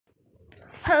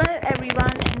Hello,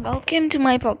 everyone, and welcome to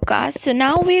my podcast. So,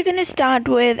 now we're going to start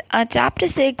with chapter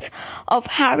 6 of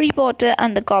Harry Potter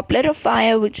and the Goblet of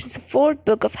Fire, which is the fourth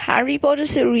book of Harry Potter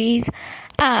series,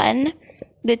 and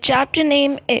the chapter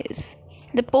name is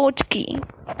The Portkey.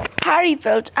 Harry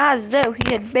felt as though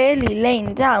he had barely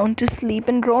lain down to sleep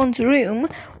in Ron's room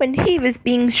when he was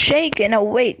being shaken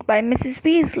awake by Mrs.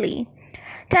 Weasley.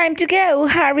 "Time to go,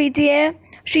 Harry dear,"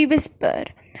 she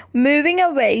whispered, moving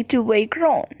away to wake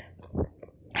Ron.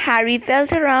 Harry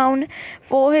felt around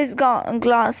for his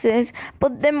glasses,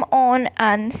 put them on,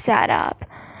 and sat up.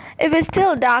 It was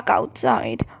still dark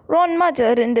outside. Ron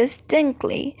muttered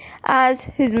indistinctly as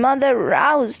his mother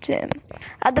roused him.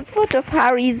 At the foot of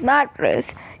Harry's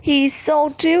mattress, he saw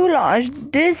two large,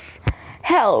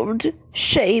 disheveled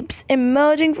shapes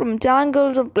emerging from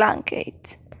tangles of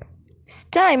blankets. "It's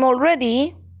time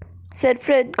already," said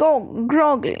Fred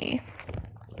groggily.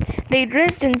 They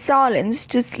dressed in silence,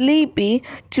 too sleepy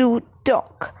to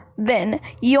talk. Then,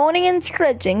 yawning and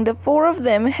stretching, the four of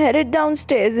them headed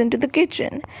downstairs into the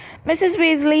kitchen. Mrs.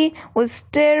 Weasley was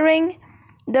stirring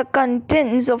the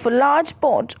contents of a large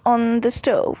pot on the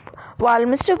stove, while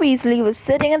Mr. Weasley was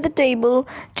sitting at the table,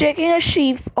 checking a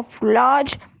sheaf of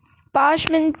large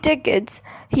parchment tickets.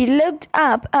 He looked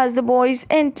up as the boys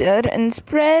entered and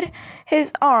spread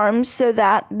his arms so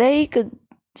that they could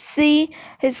see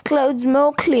his clothes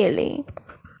more clearly.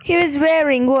 He was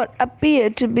wearing what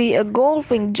appeared to be a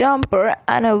golfing jumper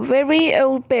and a very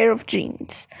old pair of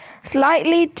jeans,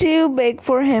 slightly too big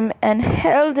for him and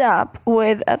held up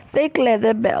with a thick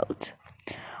leather belt.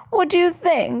 "What do you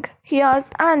think?" he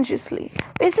asked anxiously.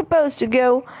 "We're supposed to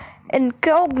go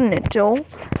incognito.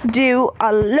 Do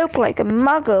I look like a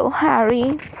muggle,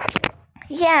 Harry?"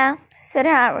 "Yeah," said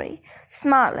Harry,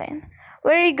 smiling.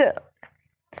 "Very good.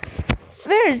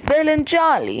 Where's Bill and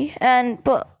Charlie and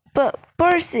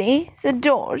Percy?" said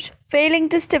George, failing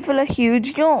to stifle a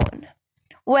huge yawn.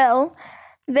 "Well,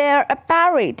 they're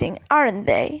apparating, aren't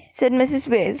they?" said Mrs.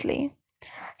 Weasley,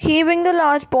 heaving the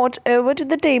large pot over to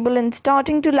the table and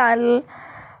starting to ladle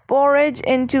porridge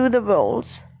into the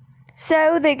bowls.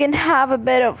 "So they can have a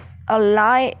bit of a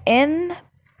lie-in?"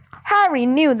 Harry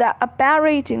knew that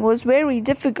apparating was very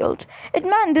difficult. It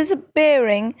meant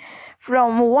disappearing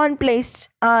from one place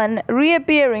and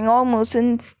reappearing almost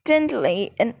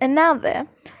instantly in another.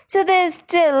 "So they're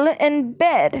still in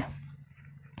bed,"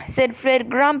 said Fred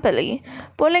grumpily,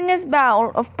 pulling his bowl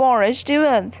of porridge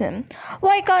towards him.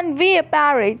 "Why can't we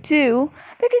apparate too?"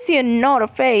 "Because you're not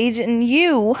of age and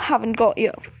you haven't got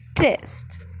your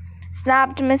test,"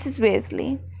 snapped Mrs.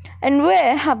 Weasley. "And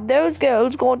where have those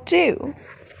girls got to?"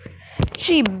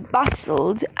 She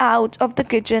bustled out of the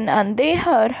kitchen and they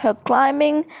heard her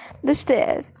climbing the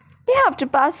stairs. "You have to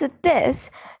pass a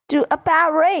test to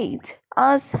apparate,"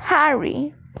 asked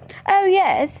Harry. "Oh,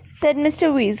 yes," said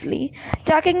Mr. Weasley,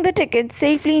 tucking the ticket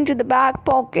safely into the back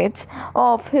pockets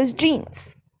of his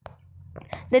jeans.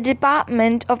 "The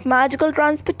Department of Magical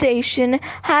Transportation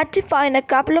had to fine a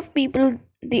couple of people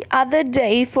the other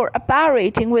day for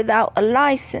apparating without a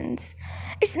license.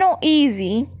 It's not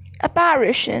easy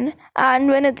apparition, and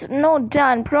when it's not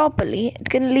done properly,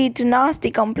 it can lead to nasty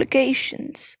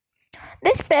complications.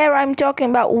 This pair I'm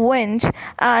talking about went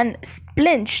and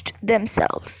splinched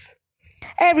themselves."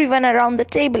 Everyone around the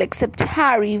table except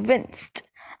Harry winced.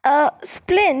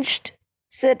 Splinched,"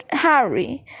 said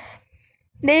Harry.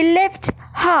 "They left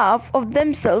half of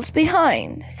themselves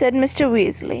behind," said Mr.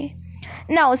 Weasley,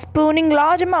 now spooning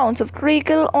large amounts of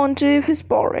treacle onto his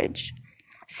porridge.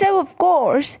 "So, of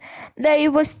course, they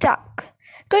were stuck.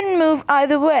 Couldn't move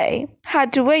either way.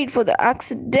 Had to wait for the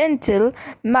accidental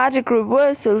magic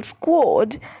reversal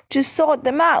squad to sort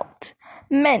them out.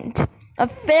 Meant a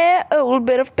fair old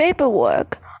bit of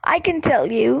paperwork, I can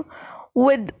tell you,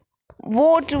 with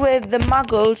the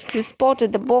muggles who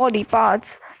spotted the body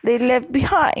parts they left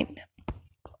behind."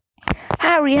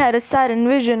 Harry had a sudden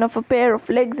vision of a pair of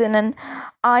legs and an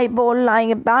eyeball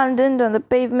lying abandoned on the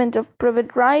pavement of Privet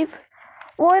Drive.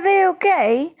 "Were they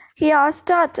okay?" he asked,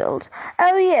 startled.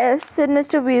 "Oh, yes," said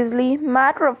Mr. Weasley,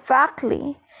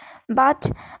 matter-of-factly.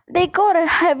 "But they got a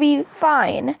heavy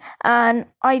fine, and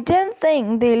I don't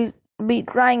think they'll be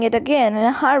trying it again in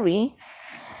a hurry.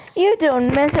 You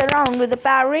don't mess around with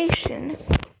apparition.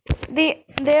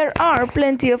 There are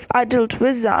plenty of adult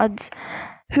wizards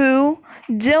who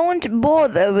don't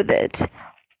bother with it.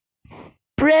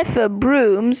 Prefer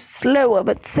brooms, slower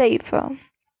but safer.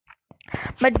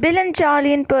 But Bill and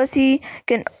Charlie and Percy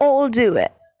can all do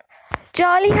it."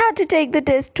 "Charlie had to take the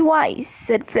test twice,"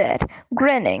 said Fred,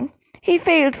 grinning. "He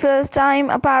failed first time,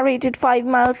 apparated 5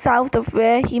 miles south of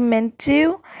where he meant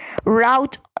to,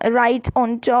 right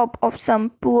on top of some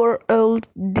poor old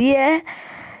deer.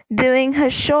 doing her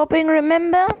shopping,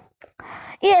 remember?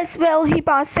 Yes, well, he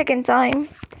passed second time,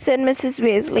 said Mrs.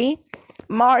 Weasley,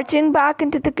 marching back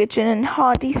into the kitchen in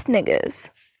hearty sniggers.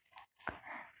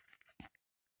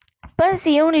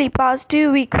 Percy only passed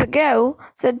 2 weeks ago,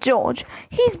 said George.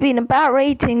 He's been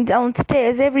parading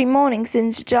downstairs every morning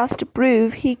since just to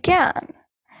prove he can.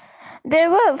 There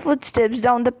were footsteps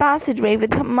down the passageway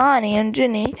with Hermione and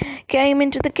Ginny came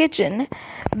into the kitchen,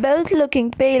 both looking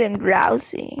pale and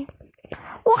drowsy.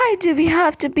 Why do we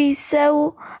have to be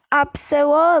up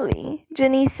so early?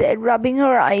 Ginny said, rubbing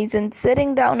her eyes and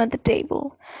sitting down at the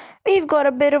table. We've got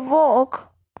a bit of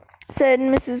walk, said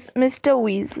Mr.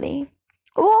 Weasley.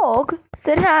 Walk?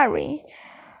 Said Harry.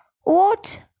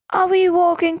 What? Are we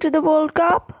walking to the World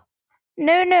Cup?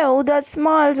 No, that's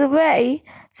miles away,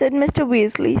 said Mr.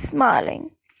 Weasley,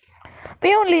 smiling.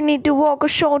 We only need to walk a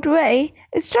short way.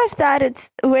 It's just that it's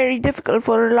very difficult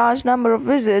for a large number of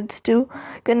wizards to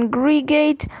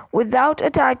congregate without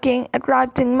attracting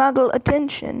Muggle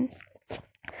attention.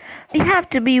 We have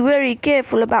to be very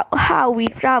careful about how we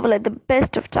travel at the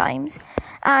best of times,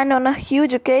 and on a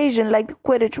huge occasion like the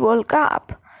Quidditch World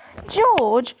Cup.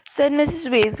 George, said Mrs.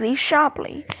 Weasley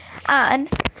sharply, and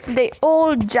they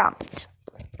all jumped.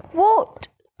 What?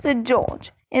 Said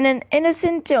George, in an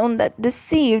innocent tone that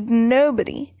deceived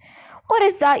nobody. What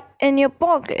is that in your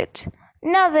pocket?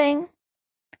 Nothing.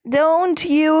 Don't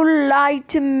you lie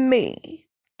to me.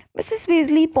 Mrs.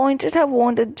 Weasley pointed her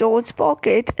wand at George's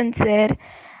pocket and said,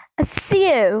 a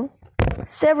CO.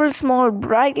 Several small,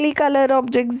 brightly colored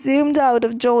objects zoomed out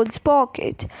of George's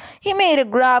pocket. He made a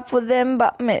grab for them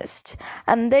but missed,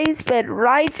 and they sped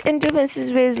right into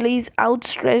Mrs. Weasley's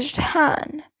outstretched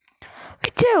hand.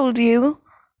 We told you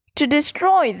to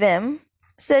destroy them,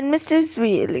 said Mrs.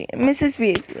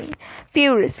 Weasley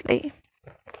furiously,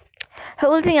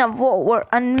 holding up what were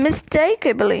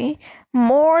unmistakably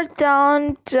more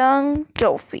darn-tongue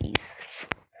toffees.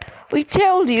 We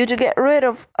told you to get rid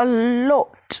of a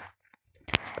lot.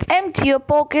 Empty your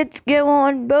pockets, go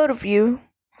on, both of you.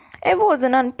 It was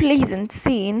an unpleasant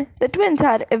scene. The twins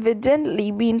had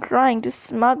evidently been trying to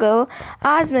smuggle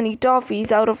as many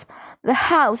toffees out of the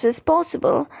house as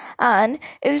possible, and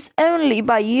it was only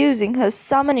by using her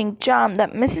summoning charm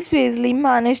that Mrs. Weasley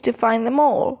managed to find them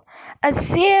all. A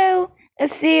CO, a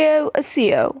CO, a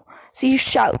CO, she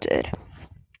shouted,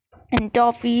 and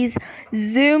toffees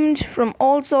zoomed from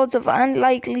all sorts of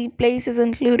unlikely places,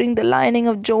 including the lining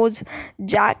of George's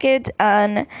jacket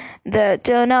and the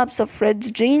turn-ups of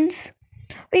Fred's jeans.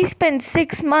 We spent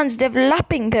 6 months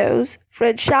developing those,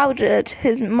 Fred shouted at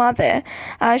his mother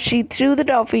as she threw the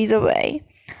toffees away.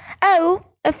 Oh,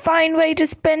 a fine way to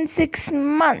spend 6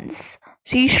 months,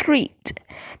 she shrieked.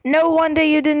 No wonder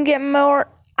you didn't get more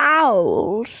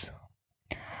owls.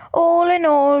 All in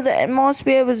all, the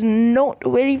atmosphere was not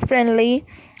very friendly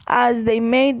as they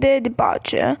made their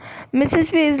departure.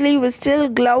 Mrs. Weasley was still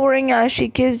glowering as she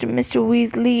kissed Mr.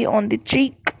 Weasley on the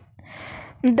cheek,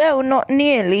 though not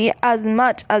nearly as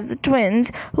much as the twins,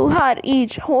 who had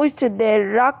each hoisted their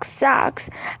rucksacks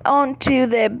onto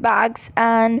their backs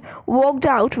and walked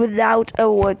out without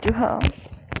a word to her.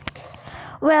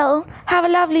 Well, have a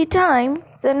lovely time,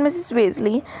 said Mrs.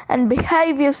 Weasley, and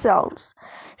behave yourselves,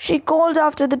 she called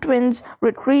after the twins'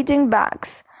 retreating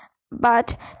backs.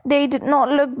 But they did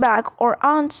not look back or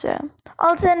answer.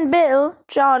 I'll send Bill,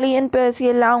 Charlie, and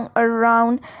Percy along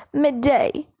around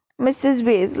midday, Mrs.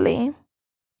 Weasley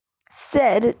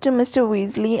said to Mr.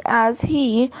 Weasley as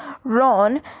he,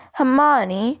 Ron,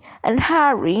 Hermione, and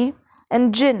Harry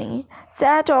and Ginny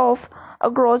set off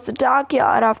across the dark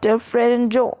yard after Fred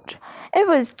and George. It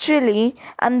was chilly,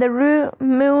 and the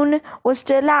moon was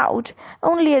still out.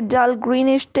 Only a dull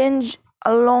greenish tinge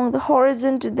along the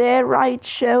horizon to their right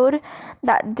showed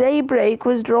that daybreak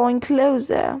was drawing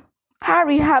closer.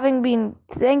 Harry, having been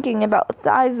thinking about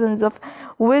thousands of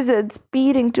wizards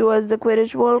speeding towards the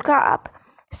Quidditch World Cup,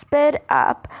 sped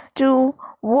up to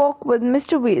walk with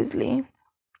Mr. Weasley.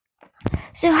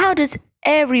 So how does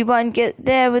everyone get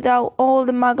there without all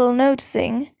the Muggle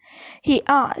noticing? He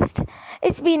asked.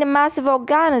 It's been a massive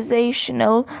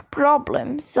organizational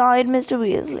problem, sighed Mr.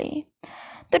 Weasley.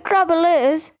 The trouble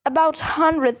is, about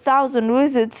 100,000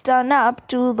 wizards turn up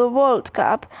to the World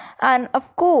Cup, and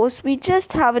of course we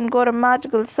just haven't got a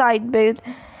magical side big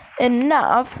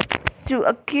enough to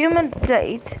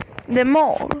accommodate them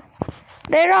all.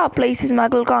 There are places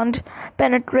Muggle can't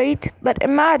penetrate, but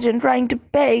imagine trying to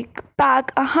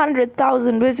pack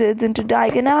 100,000 wizards into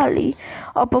Diagon Alley,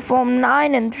 or perform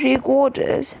 9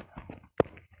 3/4.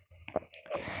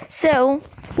 So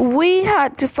we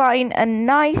had to find a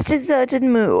nice deserted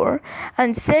moor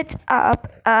and set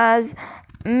up as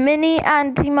many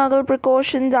anti-Muggle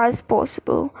precautions as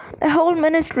possible. The whole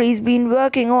ministry's been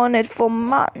working on it for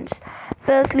months.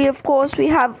 Firstly, of course, we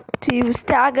have to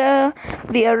stagger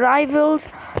the arrivals.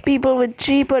 People with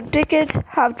cheaper tickets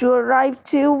have to arrive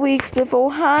 2 weeks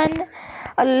beforehand.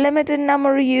 A limited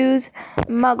number use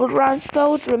Muggle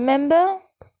transport, remember?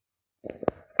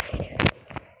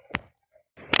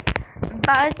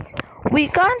 But we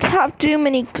can't have too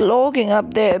many clogging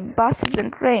up their buses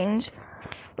and trains.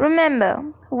 Remember,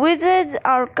 wizards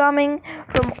are coming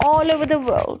from all over the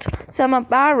world. Some are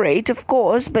pirate, of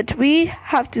course, but we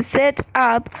have to set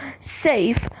up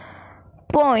safe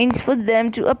points for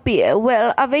them to appear.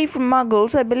 Well, away from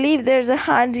Muggles, I believe there's a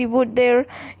handy wood they're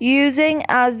using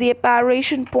as the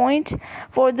apparition point.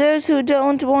 For those who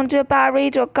don't want to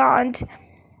apparate or can't,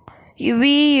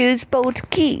 we use port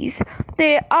keys.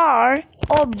 They are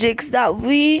objects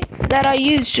that are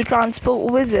used to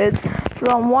transport wizards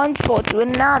from one spot to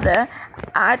another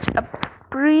at a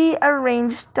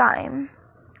pre-arranged time.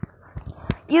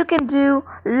 You can do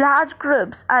large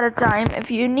groups at a time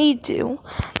if you need to.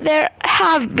 There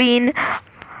have been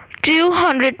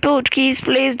 200 port keys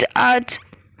placed at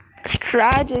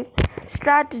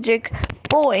strategic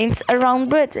points around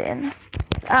Britain,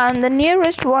 and the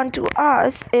nearest one to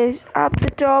us is up the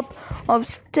top of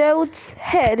Stoat's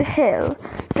Head Hill,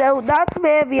 so that's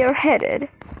where we are headed.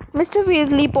 Mr.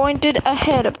 Weasley pointed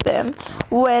ahead of them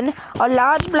when a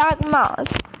large black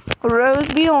mass rose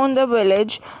beyond the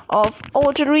village of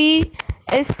Ottery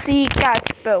St.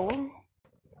 Catchpole.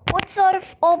 "What sort of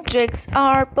objects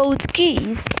are port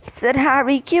keys?" said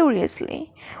Harry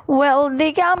curiously. "Well,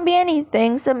 they can be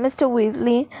anything," said Mr.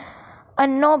 Weasley.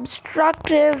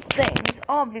 "Unobstructive things.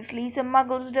 Obviously, some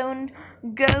Muggles don't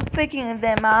go picking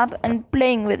them up and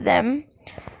playing with them.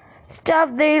 Stuff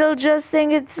they'll just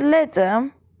think it's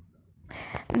litter."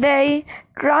 They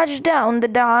trudged down the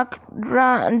dark,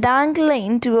 dank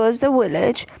lane towards the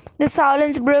village. The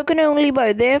silence broken only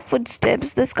by their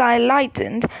footsteps. The sky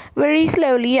lightened very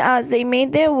slowly as they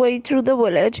made their way through the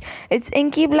village, its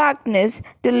inky blackness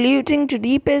diluting to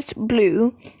deepest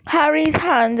blue. Harry's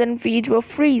hands and feet were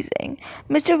freezing.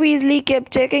 Mr. Weasley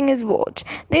kept checking his watch.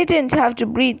 They didn't have to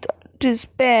breathe to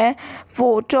spare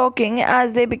for talking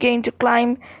as they began to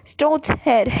climb Stoat's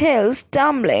Head Hill,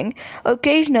 stumbling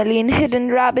occasionally in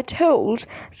hidden rabbit holes,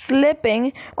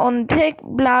 slipping on thick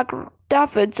black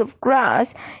tuffets of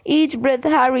grass. Each breath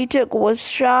Harry took was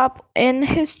sharp in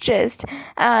his chest,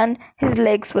 and his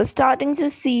legs were starting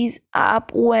to seize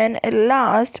up when at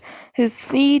last his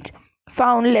feet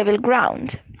found level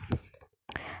ground.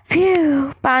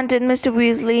 "Phew!" panted Mr.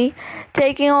 Weasley,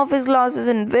 taking off his glasses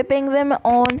and whipping them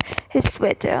on his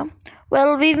sweater.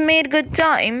 "Well, we've made good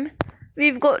time.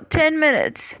 We've got 10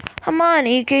 minutes.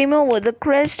 Hermione came over the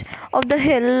crest of the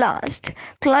hill last,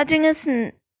 clutching a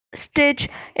stitch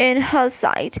in her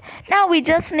side. Now we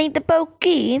just need the port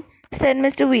key," said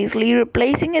Mr. Weasley,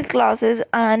 replacing his glasses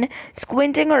and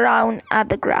squinting around at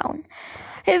the ground.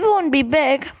 "It won't be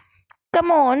big. Come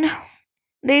on."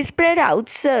 They spread out,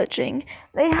 searching.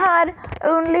 They had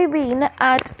only been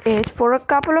at it for a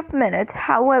couple of minutes,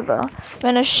 however,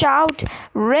 when a shout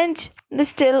rent the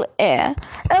still air.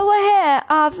 "Over here,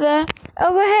 Arthur!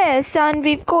 Over here, son,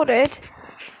 we've got it!"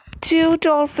 Two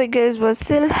tall figures were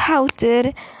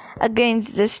silhouetted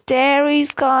against the starry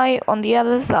sky on the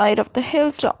other side of the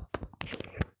hilltop.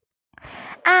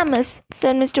 "Amos,"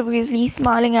 said Mr. Weasley,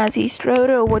 smiling as he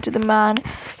strode over to the man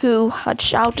who had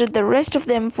shouted. The rest of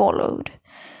them followed.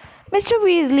 Mr.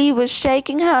 Weasley was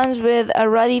shaking hands with a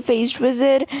ruddy-faced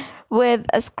wizard with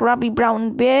a scrubby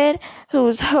brown beard, who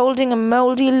was holding a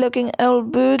mouldy-looking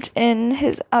old boot in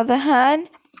his other hand.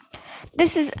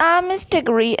 "This is Amos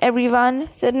Diggory, everyone,"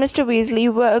 said Mr. Weasley,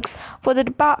 "works for the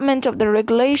Department of the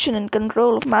Regulation and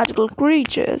Control of Magical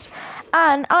Creatures,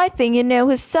 and I think you know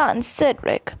his son,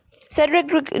 Cedric." Cedric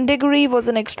Diggory was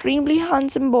an extremely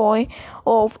handsome boy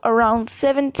of around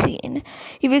 17.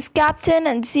 He was captain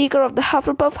and seeker of the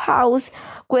Hufflepuff House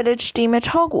Quidditch team at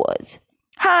Hogwarts.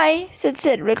 "Hi," said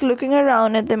Cedric, looking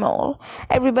around at them all.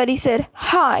 Everybody said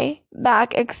 "hi"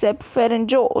 back except Fred and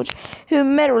George, who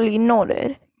merrily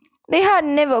nodded. They had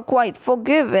never quite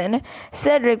forgiven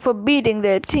Cedric for beating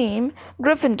their team,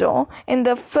 Gryffindor, in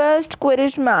the first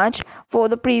Quidditch match for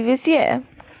the previous year.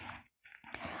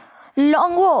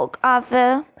 "Long walk,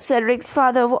 Arthur?" Cedric's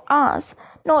father asked.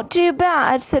 "Not too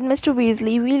bad," said Mr.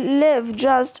 Weasley. "We live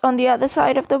just on the other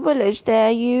side of the village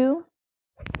there, you."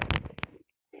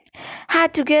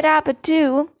 "Had to get up at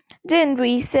 2, didn't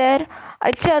we?" said.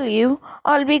 "I tell you,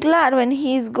 I'll be glad when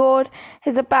he's got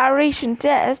his apparition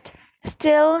test."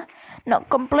 "Still not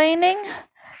complaining?"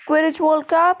 Quidditch World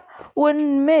Cup?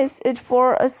 Wouldn't miss it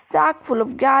for a sack full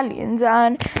of galleons,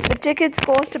 and the tickets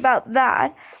cost about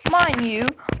that. Mind you,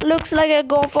 looks like I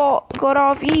got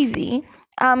off easy.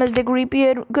 Amos Diggory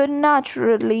peered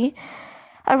good-naturedly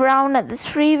around at the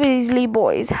three Weasley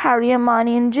boys, Harry,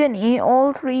 Hermione, and Ginny.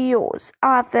 All three yours,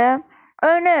 Arthur.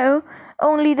 Oh no,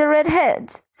 only the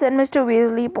redheads, said Mr.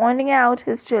 Weasley, pointing out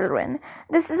his children.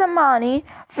 This is Hermione,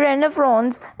 friend of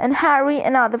Ron's, and Harry,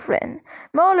 another friend.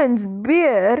 Merlin's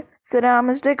beard, said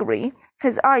Amos Diggory,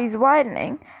 his eyes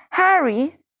widening.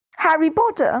 Harry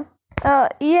Potter?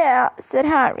 Yeah, said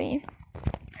Harry.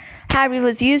 Harry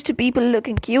was used to people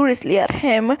looking curiously at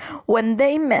him when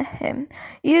they met him,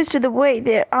 used to the way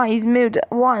their eyes moved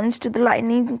at once to the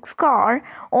lightning scar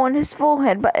on his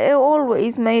forehead, but it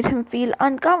always made him feel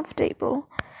uncomfortable.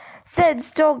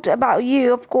 Ced's talked about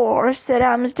you, of course, said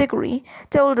Amos Diggory.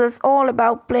 Told us all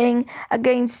about playing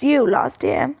against you last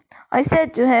year. I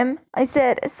said to him,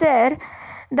 said,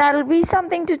 that'll be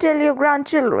something to tell your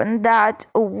grandchildren, that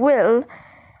will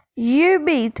you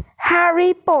beat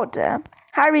Harry Potter.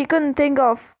 Harry couldn't think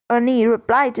of any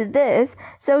reply to this,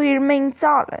 so he remained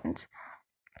silent.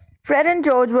 Fred and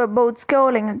George were both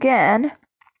scolding again.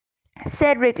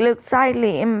 Cedric looked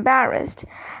slightly embarrassed.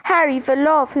 Harry fell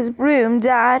off his broom,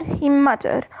 Dad, he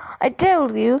muttered. I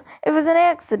told you, it was an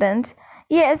accident.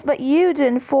 Yes, but you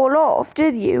didn't fall off,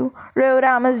 did you? Roared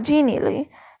Amos genially,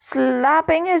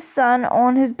 slapping his son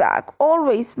on his back.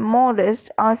 Always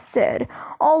modest, said.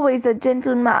 Always a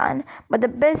gentleman, but the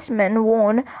best men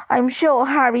won't. I'm sure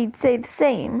Harry'd say the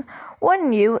same.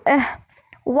 Wouldn't you?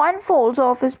 One falls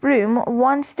off his broom,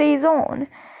 one stays on.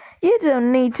 You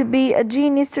don't need to be a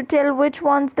genius to tell which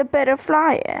one's the better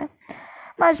flyer.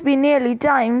 Must be nearly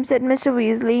time, said Mr.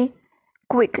 Weasley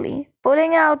quickly,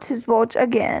 pulling out his watch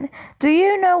again. Do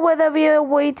you know whether we are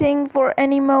waiting for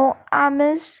any more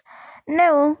Amos?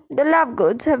 No, the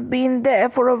Lovegoods have been there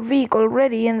for a week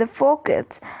already, and the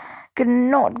Fawcetts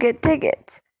cannot get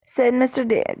tickets, said Mr.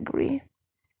 Diggory.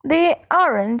 There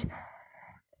aren't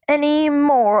any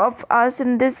more of us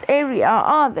in this area,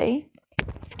 are they?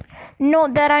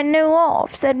 Not that I know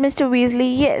of, said Mr.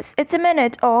 Weasley. Yes, it's a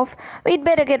minute off. We'd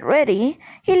better get ready.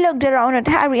 He looked around at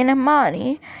Harry and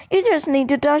Hermione. You just need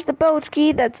to touch the boat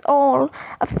key, that's all.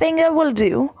 A finger will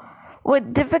do.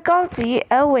 With difficulty,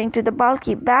 owing to the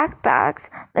bulky backpacks,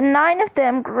 the 9 of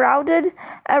them crowded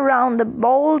around the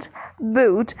bold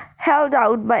boot held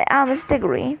out by Amos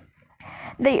Diggory.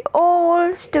 They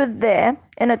all stood there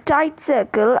in a tight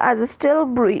circle as a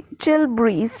chill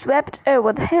breeze swept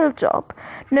over the hilltop.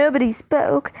 Nobody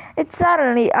spoke. It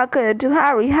suddenly occurred to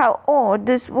Harry how odd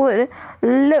this would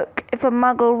look if a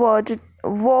Muggle were to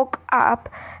walk up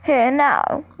here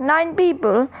now. 9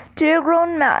 people, 2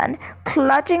 grown men,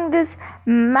 clutching this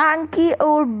manky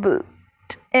old boot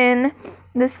in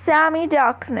the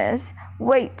semi-darkness,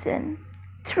 waiting.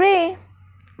 3,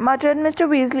 muttered Mr.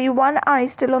 Weasley, one eye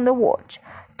still on the watch.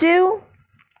 2,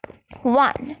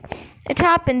 1. It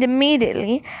happened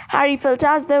immediately. Harry felt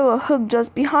as though a hook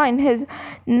just behind his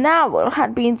navel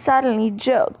had been suddenly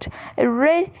jerked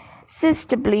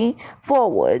irresistibly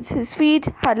forwards. His feet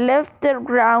had left the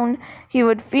ground. He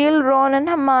would feel Ron and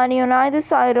Hermione on either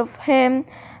side of him,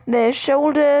 their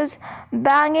shoulders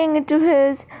banging into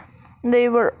his. They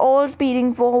were all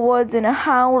speeding forwards in a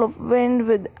howl of wind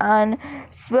with an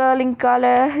swirling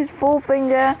color. His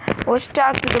forefinger was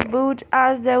stuck to the boot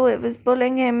as though it was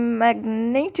pulling him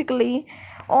magnetically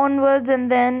onwards,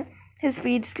 and then his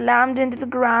feet slammed into the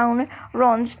ground.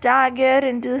 Ron staggered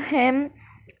into him,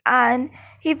 and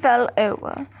he fell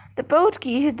over. The boat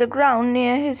key hit the ground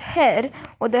near his head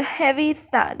with a heavy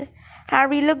thud.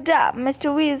 Harry looked up. Mr.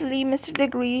 Weasley, Mr.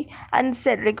 Diggory, and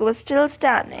Cedric were still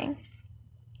standing,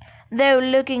 though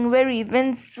looking very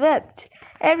windswept.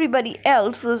 Everybody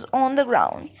else was on the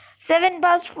ground.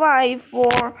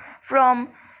 5:07 from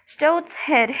Stoat's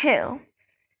Head Hill,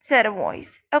 said a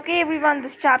voice. Okay, everyone,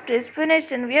 this chapter is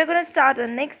finished, and we are going to start our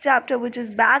next chapter, which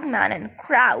is Bagman and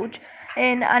Crouch,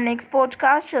 in our next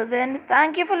podcast. Till then,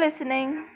 thank you for listening.